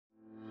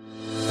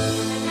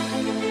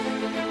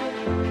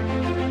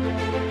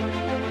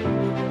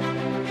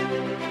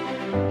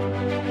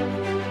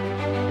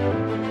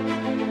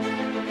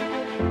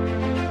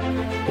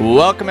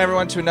Welcome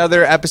everyone to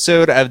another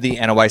episode of the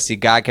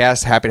NOYC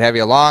Godcast. Happy to have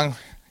you along.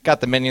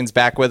 Got the minions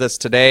back with us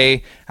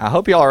today. I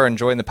hope you all are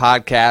enjoying the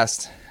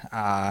podcast.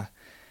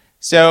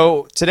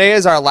 So today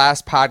is our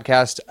last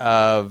podcast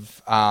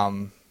of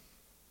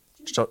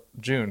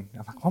June.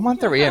 I'm like, what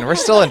month are we in? We're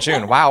still in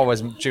June. Wow,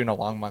 was June a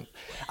long month?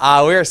 We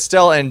are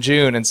still in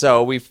June, and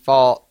so we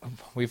fought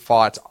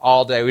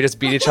all day. We just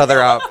beat each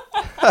other up.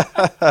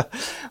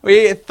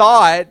 We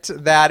thought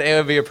that it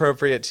would be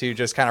appropriate to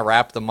just kind of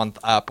wrap the month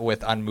up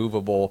with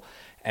Unmovable.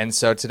 And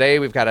so today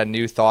we've got a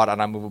new thought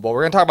on Unmovable.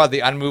 We're going to talk about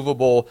the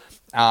Unmovable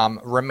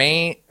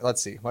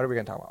Let's see. What are we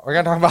going to talk about? We're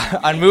going to talk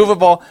about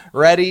Unmovable,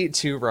 Ready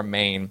to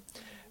Remain.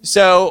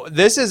 So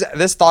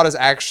this thought is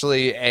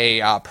actually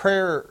a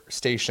prayer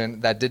station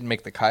that didn't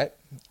make the cut.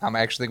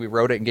 Actually, we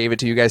wrote it and gave it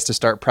to you guys to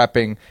start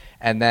prepping,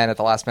 and then at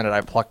the last minute,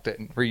 I plucked it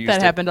and reused it.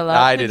 That happened a lot.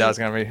 I did. I was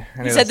going to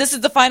be. You said this is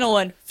the final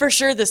one for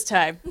sure this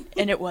time,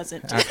 and it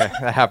wasn't. Okay,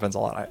 that happens a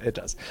lot. It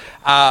does.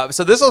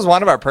 So this was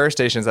one of our prayer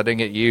stations that didn't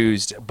get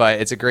used,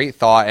 but it's a great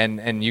thought,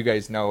 and you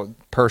guys know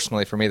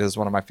personally, for me, this is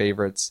one of my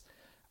favorites.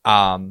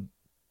 But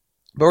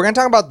we're going to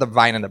talk about the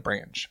vine and the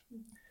branch.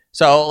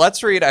 So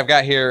let's read. I've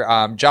got here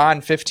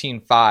John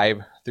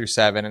 15:5-7,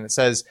 and it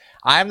says,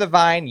 I am the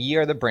vine, ye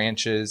are the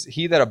branches.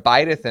 He that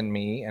abideth in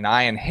me, and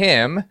I in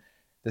him,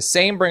 the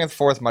same bringeth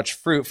forth much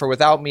fruit, for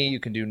without me you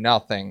can do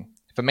nothing.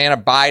 If a man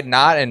abide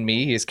not in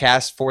me, he is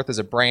cast forth as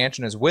a branch,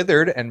 and is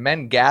withered, and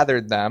men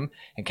gathered them,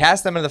 and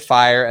cast them into the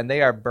fire, and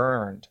they are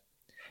burned.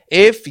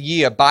 If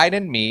ye abide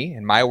in me,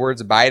 and my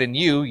words abide in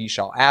you, ye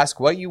shall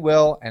ask what you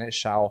will, and it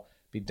shall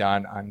be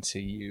done unto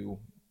you.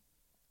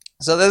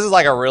 So this is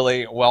like a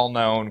really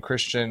well-known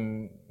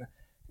Christian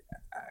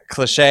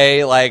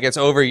cliche. Like, it's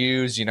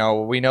overused. You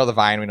know, we know the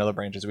vine, we know the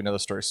branches, we know the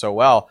story so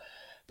well.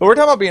 But we're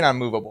talking about being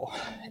unmovable.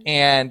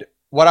 And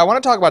what I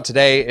want to talk about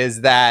today is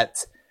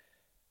that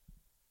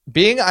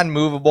being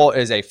unmovable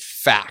is a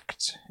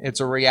fact. It's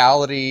a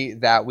reality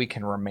that we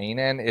can remain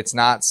in. It's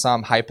not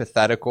some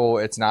hypothetical.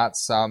 It's not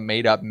some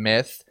made-up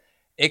myth.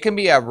 It can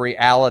be a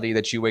reality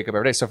that you wake up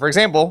every day. So, for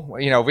example,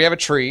 you know, if we have a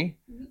tree,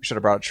 we should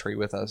have brought a tree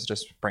with us.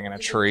 Just bringing a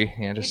tree.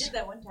 You know, just... We did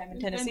that one time in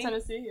Tennessee.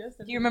 Yes.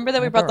 Do you remember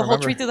that we brought the whole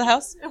tree through the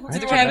house? We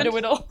were having to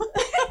whittle.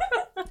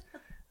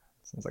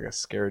 Sounds like a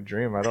scary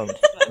dream. I don't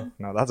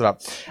know what that's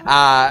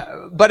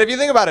about. But if you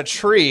think about a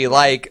tree,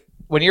 like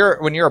when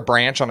you're a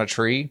branch on a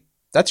tree,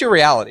 that's your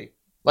reality.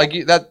 Like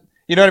you know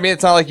what I mean?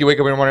 It's not like you wake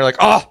up in the morning, you're like,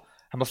 oh,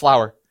 I'm a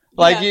flower.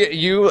 Like it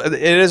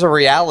is a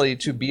reality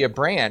to be a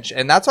branch.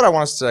 And that's what I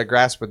want us to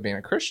grasp with being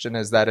a Christian,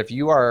 is that if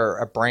you are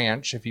a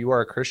branch, if you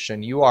are a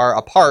Christian, you are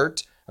a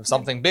part of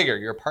something bigger.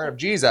 You're a part of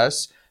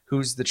Jesus,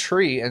 who's the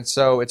tree. And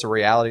so it's a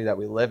reality that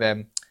we live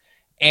in.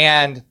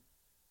 And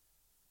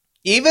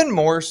even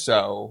more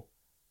so,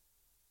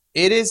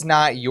 it is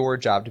not your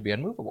job to be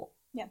unmovable.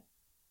 Yeah.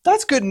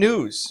 That's good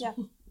news. Yeah.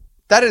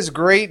 That is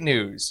great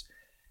news.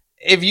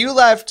 If you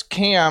left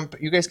camp,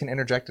 you guys can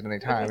interject at any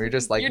time. You're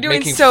just like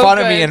making fun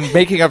of me and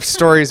making up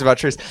stories about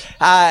trees.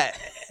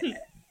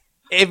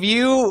 If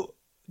you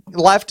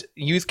left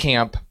youth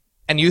camp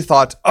and you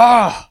thought,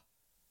 oh,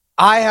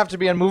 I have to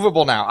be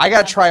unmovable now. I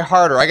got to try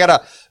harder. I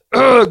got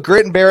to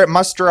grit and bear it,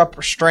 muster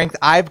up strength.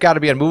 I've got to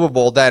be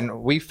unmovable.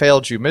 Then we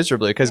failed you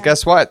miserably, because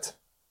guess what?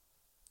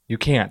 You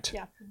can't.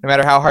 Yeah. No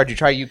matter how hard you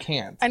try, you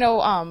can't. I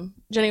know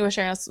Jenny was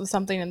sharing us with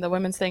something in the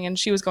women's thing, and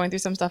she was going through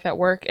some stuff at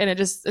work, and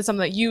it's something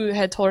that you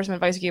had told her, some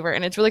advice you gave her,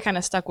 and it's really kind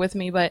of stuck with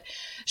me. But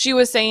she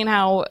was saying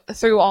how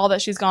through all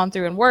that she's gone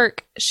through in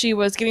work, she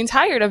was getting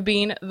tired of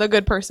being the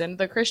good person,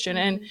 the Christian,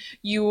 and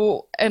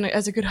you, and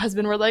as a good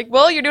husband, were like,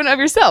 well, you're doing it of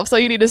yourself, so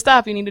you need to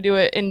stop. You need to do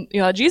it, and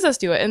let Jesus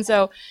do it. And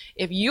so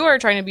if you are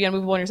trying to be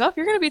unmovable in yourself,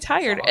 you're going to be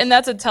tired, and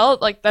that's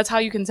how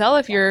you can tell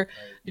if you're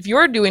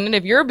doing it,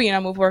 if you're being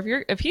unmovable,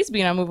 or if he's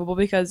being unmovable,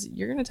 because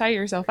you're going to tire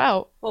yourself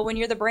out. Well, when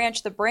you're the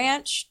branch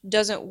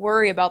doesn't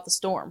worry about the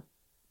storm.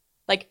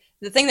 Like,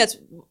 the thing that's,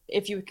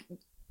 if you,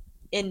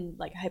 in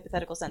like a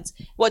hypothetical sense,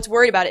 what's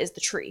worried about it is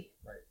the tree.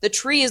 Right. The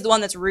tree is the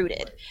one that's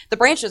rooted. Right. The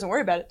branch doesn't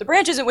worry about it. The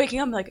branch isn't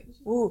waking up like,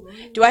 ooh,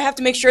 do I have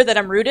to make sure that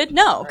I'm rooted?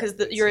 No, because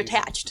you're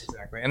attached.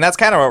 Exactly. And that's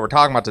kind of what we're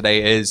talking about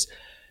today, is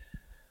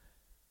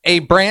a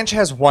branch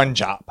has one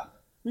job.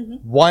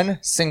 Mm-hmm. One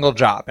single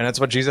job. And it's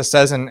what Jesus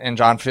says in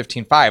John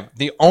 15:5.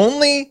 The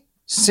only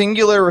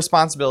singular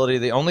responsibility,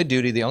 the only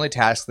duty, the only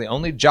task, the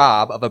only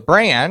job of a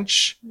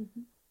branch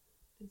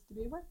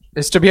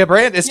is to be a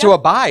branch. It's to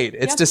abide.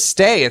 It's to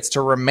stay. It's to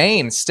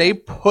remain. Stay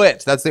put.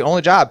 That's the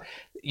only job.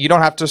 You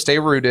don't have to stay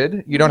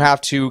rooted. You don't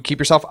have to keep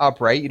yourself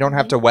upright. You don't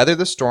have to weather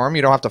the storm.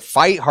 You don't have to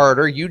fight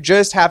harder. You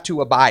just have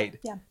to abide.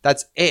 Yeah.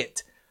 That's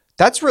it.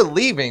 That's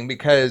relieving,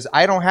 because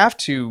I don't have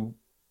to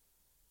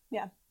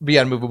be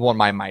unmovable in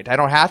my mind. I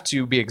don't have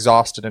to be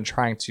exhausted and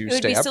trying to stay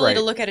upright. It would be silly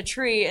to look at a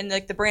tree and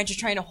like the branch is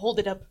trying to hold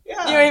it up.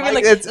 Yeah, you know what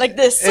I mean? Like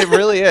this. It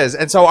really is.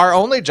 And so our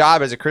only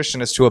job as a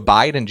Christian is to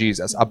abide in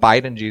Jesus,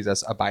 abide in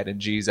Jesus, abide in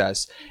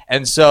Jesus.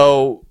 And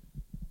so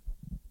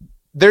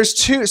there's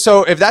two.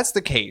 So if that's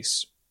the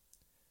case,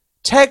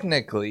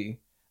 technically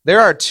there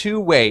are two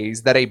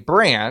ways that a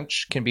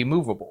branch can be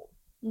movable.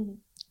 Mm-hmm.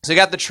 So you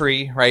got the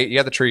tree, right? You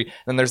got the tree.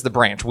 Then there's the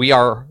branch. We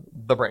are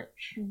the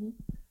branch.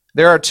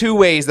 There are two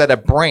ways that a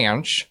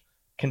branch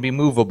can be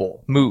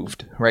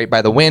moved, right?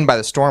 By the wind, by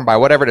the storm, by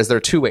whatever it is. There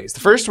are two ways.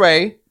 The first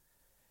way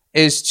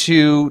is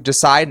to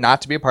decide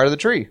not to be a part of the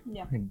tree.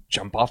 Yeah. You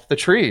jump off the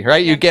tree,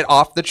 right? You get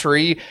off the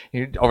tree.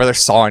 You're over there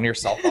sawing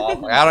yourself off.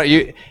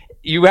 Like,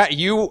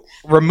 you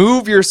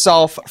remove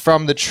yourself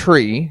from the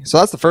tree. So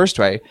that's the first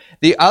way.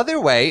 The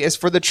other way is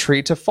for the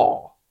tree to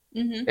fall.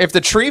 If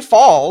the tree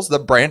falls, the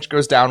branch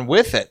goes down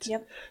with it.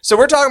 Yep. So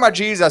we're talking about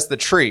Jesus, the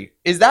tree.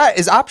 Is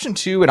option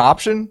 2 an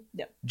option?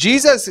 Yep.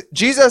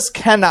 Jesus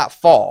cannot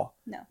fall.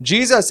 No.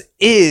 Jesus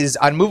is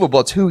unmovable.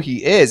 It's who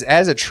he is.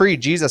 As a tree,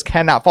 Jesus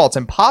cannot fall. It's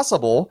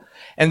impossible.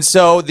 And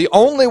so the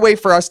only way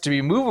for us to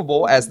be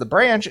movable as the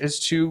branch is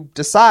to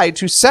decide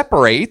to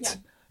separate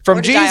from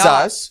Or to die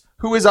off. Jesus,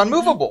 who is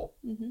unmovable,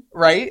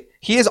 right?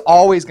 He is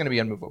always going to be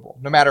unmovable,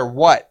 no matter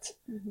what.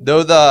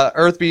 Though the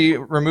earth be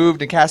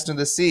removed and cast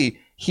into the sea,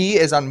 he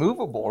is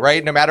unmovable,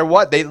 right? No matter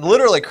what. They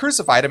literally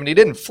crucified him and he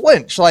didn't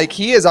flinch. Like,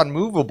 he is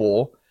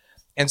unmovable.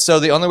 And so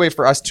the only way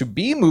for us to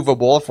be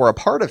movable, if we're a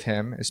part of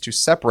him, is to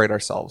separate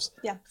ourselves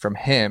from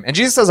him. And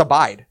Jesus says,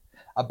 abide.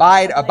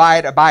 Abide,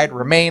 abide, abide,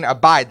 remain,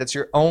 abide. That's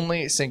your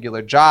only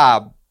singular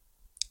job.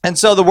 And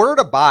so the word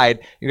abide,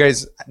 you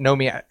guys know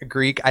me,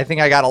 Greek. I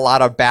think I got a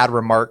lot of bad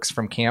remarks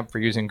from camp for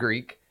using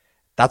Greek.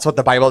 That's what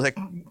the Bible is.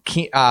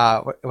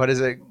 What is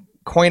it?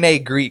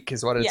 Koine Greek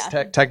is what it's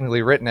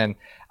technically written in.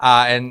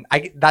 And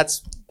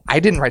I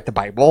didn't write the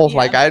Bible. Yeah.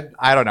 Like,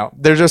 I don't know.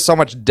 There's just so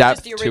much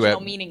depth to it. Just the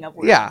original meaning of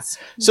words. Yeah.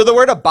 So the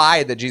word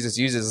abide that Jesus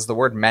uses is the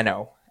word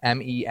meno,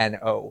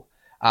 M-E-N-O.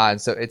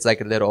 And so it's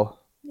like a little,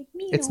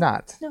 it's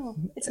not. No,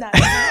 it's not.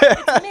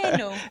 It's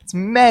meno. It's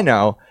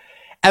meno.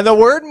 And the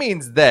word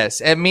means this.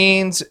 It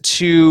means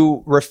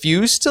to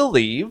refuse to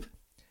leave,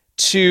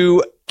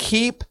 to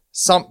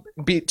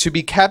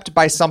be kept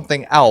by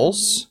something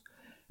else,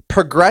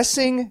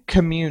 progressing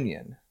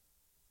communion.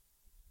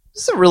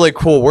 This is a really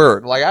cool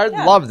word. Like, I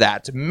love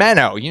that.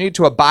 Meno. You need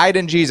to abide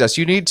in Jesus.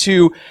 You need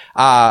to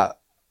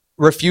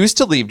refuse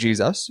to leave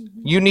Jesus.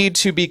 You need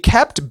to be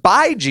kept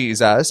by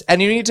Jesus.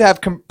 And you need to have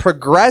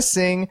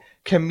progressing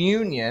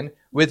communion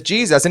with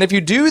Jesus. And if you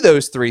do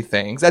those three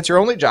things, that's your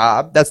only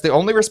job. That's the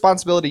only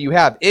responsibility you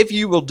have. If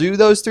you will do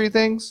those three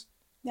things,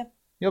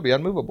 you'll be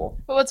unmovable.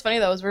 But what's funny,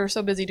 though, is we're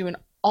so busy doing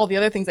all the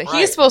other things that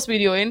he's supposed to be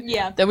doing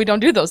that we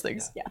don't do those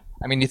things. Yeah.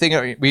 I mean,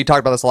 we talked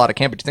about this a lot at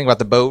camp, but you think about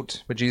the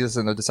boat with Jesus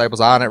and the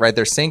disciples on it, right?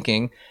 They're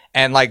sinking,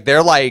 and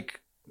they're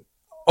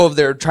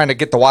they're trying to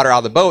get the water out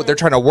of the boat. They're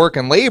trying to work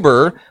and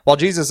labor while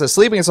Jesus is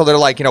sleeping. And so they're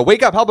like,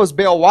 wake up, help us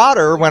bail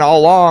water, when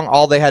all along,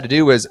 all they had to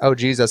do was,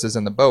 Jesus is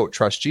in the boat,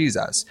 trust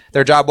Jesus.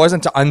 Their job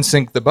wasn't to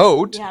unsink the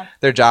boat. Yeah.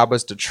 Their job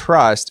was to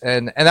trust.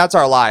 And that's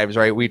our lives,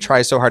 right? We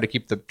try so hard to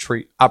keep the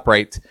tree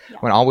upright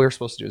when all we're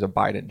supposed to do is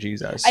abide in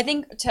Jesus. I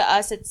think to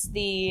us,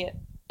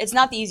 it's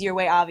not the easier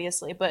way,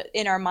 obviously, but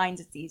in our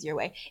minds, it's the easier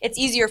way. It's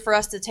easier for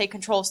us to take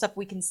control of stuff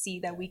we can see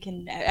that we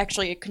can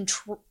actually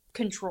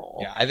control.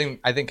 Yeah, I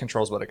think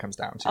control is what it comes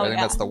down to. I think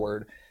that's the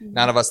word.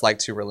 None of us like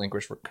to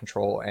relinquish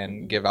control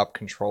and give up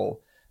control,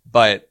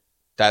 but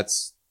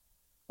that's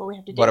what we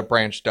have to do. What a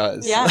branch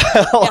does. Yeah.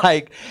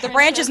 The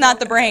branch is not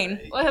the brain.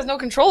 Well, it has no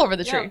control over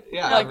the tree.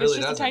 Yeah, it really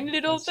it's just a tiny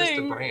little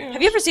thing.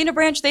 Have you ever seen a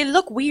branch? They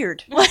look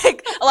weird.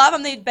 Like, a lot of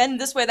them, they bend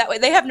this way, that way.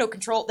 They have no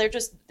control. They're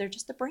just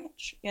a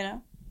branch,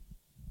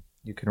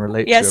 You can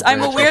relate. Yes, to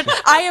a branch.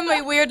 I am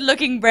a weird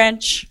looking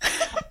branch.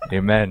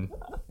 Amen.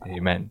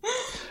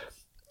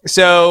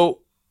 So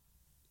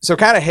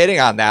kind of hitting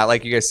on that,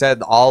 like you guys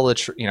said, all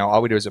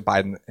we do is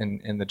abide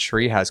in the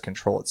tree has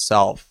control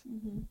itself.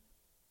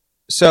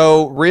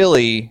 So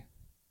really,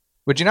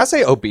 would you not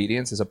say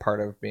obedience is a part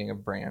of being a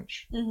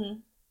branch?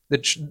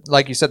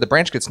 Like you said, the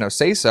branch gets no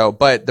say so,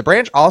 but the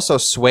branch also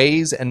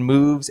sways and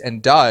moves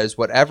and does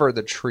whatever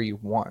the tree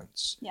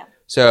wants. Yeah.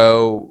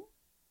 So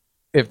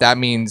if that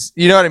means,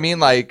 you know what I mean?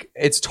 Like,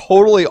 it's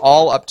totally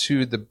all up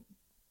to the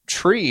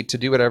tree to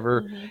do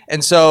whatever.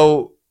 And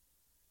so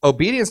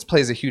obedience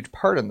plays a huge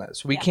part in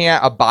this. We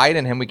can't abide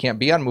in him. We can't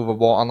be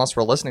unmovable unless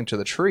we're listening to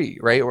the tree,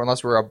 right? Or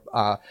unless we're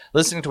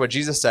listening to what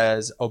Jesus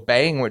says,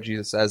 obeying what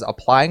Jesus says,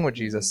 applying what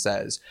Jesus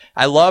says.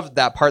 I love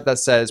that part that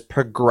says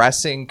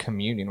progressing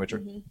communion, which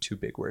are two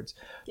big words.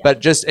 But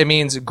just, it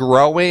means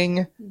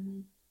growing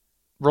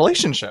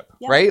relationship,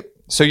 right?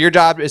 So your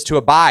job is to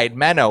abide,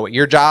 meno.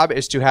 Your job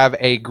is to have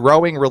a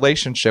growing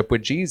relationship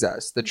with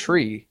Jesus, the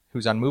tree,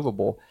 who's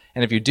unmovable.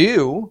 And if you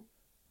do,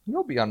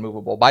 you'll be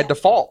unmovable by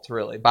default,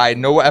 really. By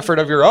no effort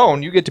of your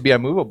own, you get to be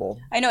unmovable.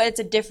 I know it's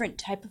a different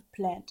type of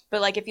plant,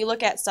 but if you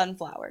look at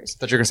sunflowers. I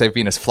thought you were going to say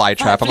Venus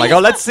flytrap. I'm like,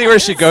 let's see where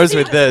she goes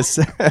with this.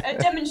 A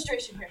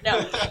demonstration here.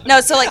 No,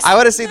 so I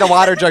want to see the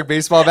water jug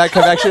baseball bat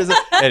connections.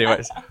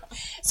 Anyways.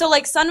 So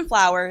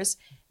sunflowers,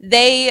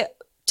 they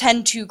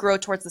tend to grow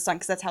towards the sun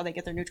because that's how they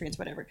get their nutrients,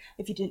 whatever.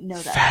 If you didn't know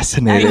that.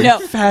 Fascinating. I know.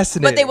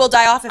 Fascinating. But they will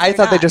die off if I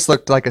thought they just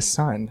looked like a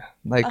sun.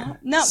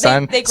 No,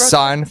 sun, they grow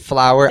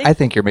sunflower. I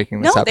think you're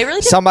making this up. They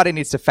really do. Somebody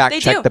needs to fact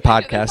check the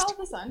podcast.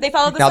 They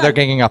follow the sun. Now they're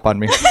ganging up on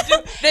me.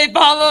 They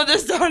follow the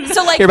sun.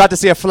 So you're about to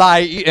see a fly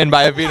eaten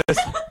by a Venus.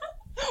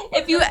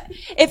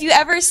 if you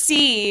ever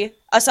see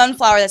a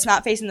sunflower that's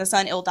not facing the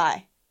sun, it'll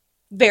die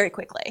very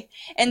quickly.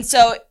 And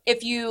so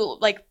if you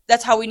like,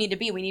 that's how we need to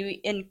be. We need to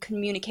be in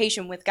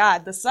communication with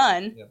God, the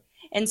sun. Yep.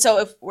 And so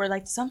if we're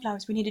like the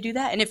sunflowers, we need to do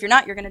that. And if you're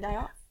not, you're going to die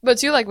off. But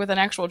too, like with an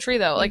actual tree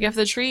though, like if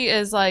the tree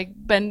is like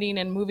bending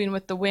and moving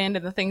with the wind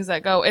and the things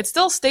that go, it's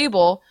still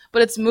stable,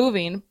 but it's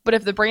moving. But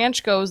if the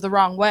branch goes the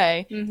wrong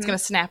way, it's gonna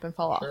snap and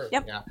fall off. Sure.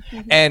 Yep. Yeah.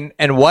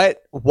 And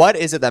what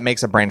is it that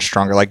makes a branch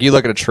stronger? Like you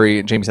look at a tree,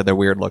 and Jamie said they're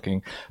weird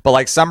looking, but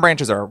like some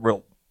branches are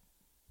real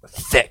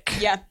thick.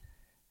 Yeah.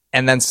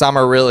 And then some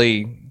are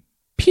really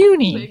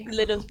puny.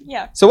 Little.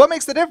 Yeah. So what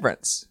makes the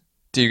difference?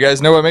 Do you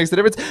guys know what makes the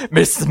difference?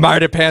 Miss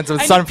Smarty Pants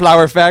with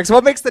sunflower facts.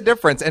 What makes the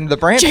difference in the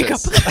branches?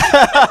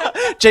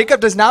 Jacob.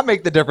 Jacob does not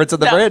make the difference in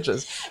the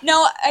branches.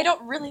 No, I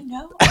don't really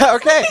know.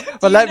 Okay,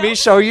 well let me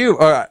show you.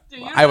 Or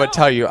I would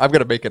tell you. I'm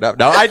gonna make it up.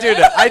 No, I do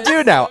know. I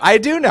do know. I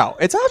do know.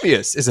 It's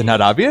obvious. Is it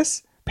not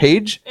obvious?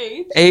 Age.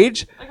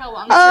 Like how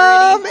long no.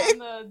 I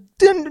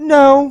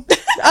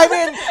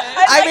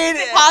mean,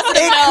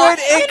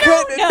 it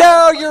could.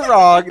 No, you're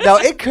wrong. No,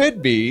 it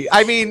could be.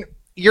 I mean,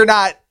 you're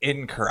not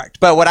incorrect.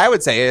 But what I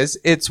would say is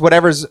it's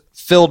whatever's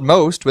filled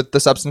most with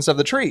the substance of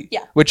the tree.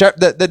 Yeah. Which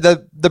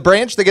the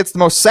branch that gets the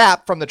most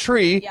sap from the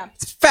tree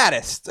is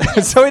fattest.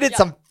 Yes. So we did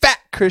some fat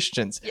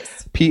Christians.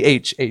 Yes.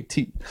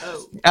 PHAT.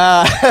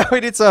 Oh.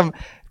 We did some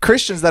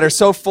Christians that are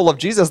so full of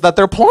Jesus that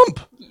they're plump.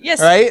 Yes.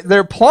 Right?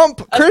 They're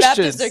plump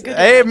Christians. Baptists are good.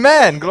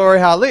 Amen. Glory,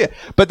 hallelujah.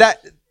 But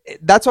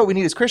that's what we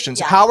need as Christians.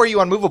 Yeah. How are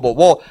you unmovable?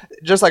 Well,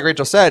 just like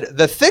Rachel said,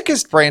 the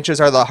thickest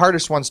branches are the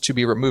hardest ones to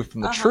be removed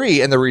from the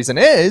tree. And the reason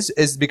is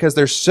because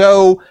they're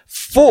so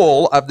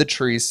full of the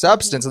tree's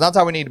substance. And that's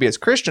how we need to be as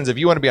Christians. If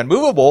you want to be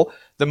unmovable,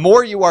 the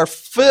more you are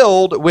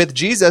filled with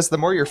Jesus, the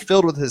more you're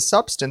filled with his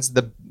substance,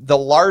 the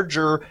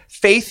larger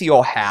faith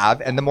you'll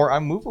have and the more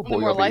unmovable the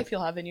more you'll life be.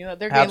 you'll have in you.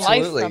 They're getting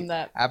life from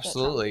that.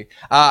 Absolutely.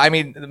 I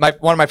mean,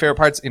 one of my favorite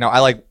parts, I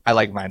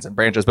like vines and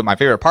branches, but my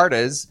favorite part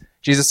is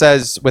Jesus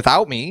says,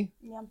 without me,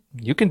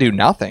 you can do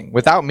nothing.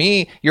 Without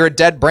me, you're a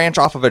dead branch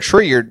off of a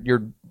tree.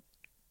 You're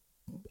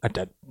a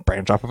dead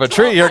branch off of a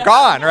tree. You're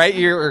gone, right?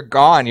 You're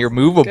gone. You're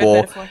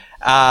movable. Good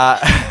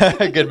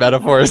metaphor. Good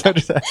metaphors.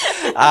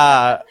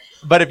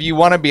 But if you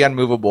want to be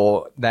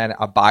unmovable, then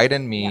abide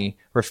in me,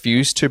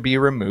 refuse to be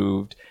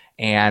removed,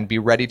 and be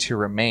ready to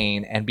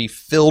remain and be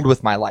filled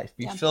with my life.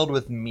 Be filled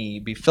with me.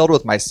 Be filled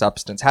with my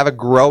substance. Have a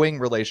growing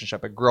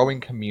relationship, a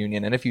growing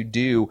communion. And if you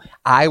do,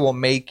 I will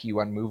make you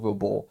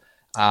unmovable.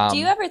 Do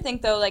you ever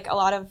think, though, like a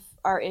lot of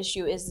our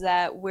issue is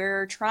that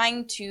we're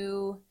trying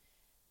to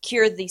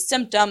cure the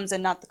symptoms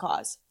and not the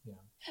cause? Yeah.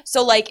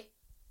 So, like,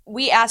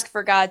 we ask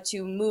for God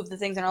to move the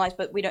things in our lives,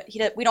 but we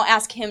don't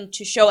ask him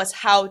to show us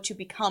how to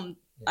become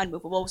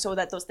unmovable so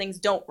that those things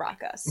don't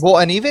rock us. Well,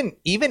 and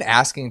even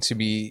asking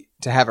to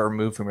have it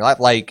removed from your life,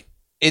 like,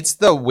 it's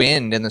the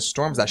wind and the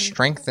storms that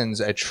strengthens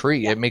a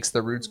tree. Yeah. It makes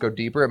the roots go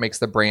deeper. It makes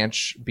the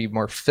branch be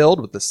more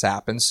filled with the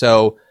sap. And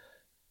so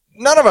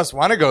none of us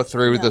want to go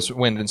through this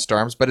wind and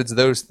storms, but it's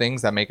those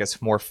things that make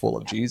us more full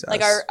of Jesus.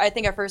 Like I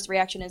think our first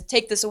reaction is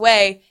take this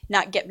away,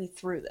 not get me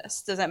through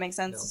this. Does that make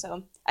sense? Yeah.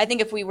 So I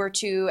think if we were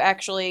to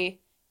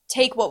actually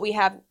take what we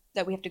have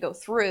that we have to go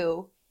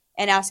through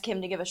and ask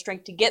him to give us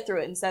strength to get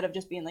through it instead of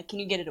just being like, can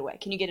you get it away?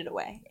 Can you get it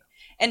away? Yeah.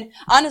 And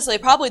honestly,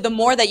 probably the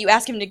more that you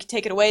ask him to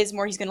take it away is the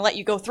more he's going to let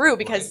you go through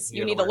because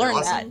you need to learn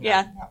that.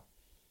 Yeah.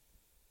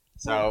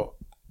 So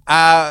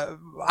I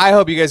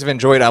hope you guys have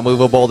enjoyed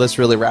Unmovable. This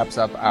really wraps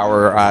up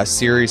our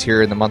series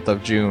here in the month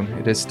of June.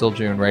 It is still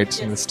June, right?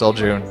 Yes. It's still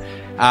June.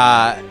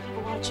 I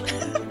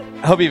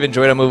hope you've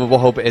enjoyed Unmovable.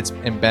 Hope it's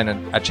been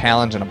a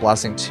challenge and a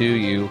blessing to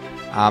you.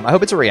 I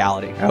hope it's a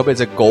reality. I hope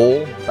it's a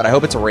goal, but I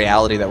hope it's a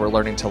reality that we're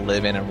learning to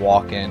live in and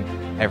walk in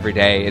every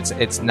day.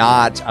 It's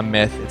not a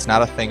myth. It's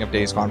not a thing of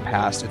days gone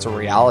past. It's a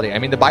reality. I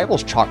mean, the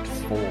Bible's chock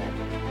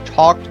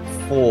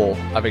full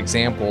of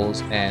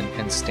examples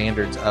and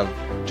standards of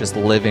just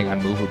living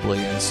unmovably.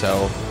 And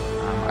so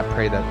I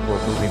pray that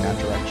we're moving that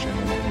direction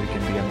and we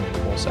can be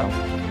unmovable. So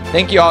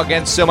thank you all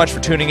again so much for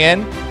tuning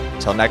in.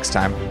 Until next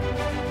time,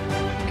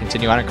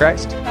 continue on in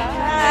Christ.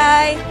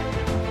 Bye.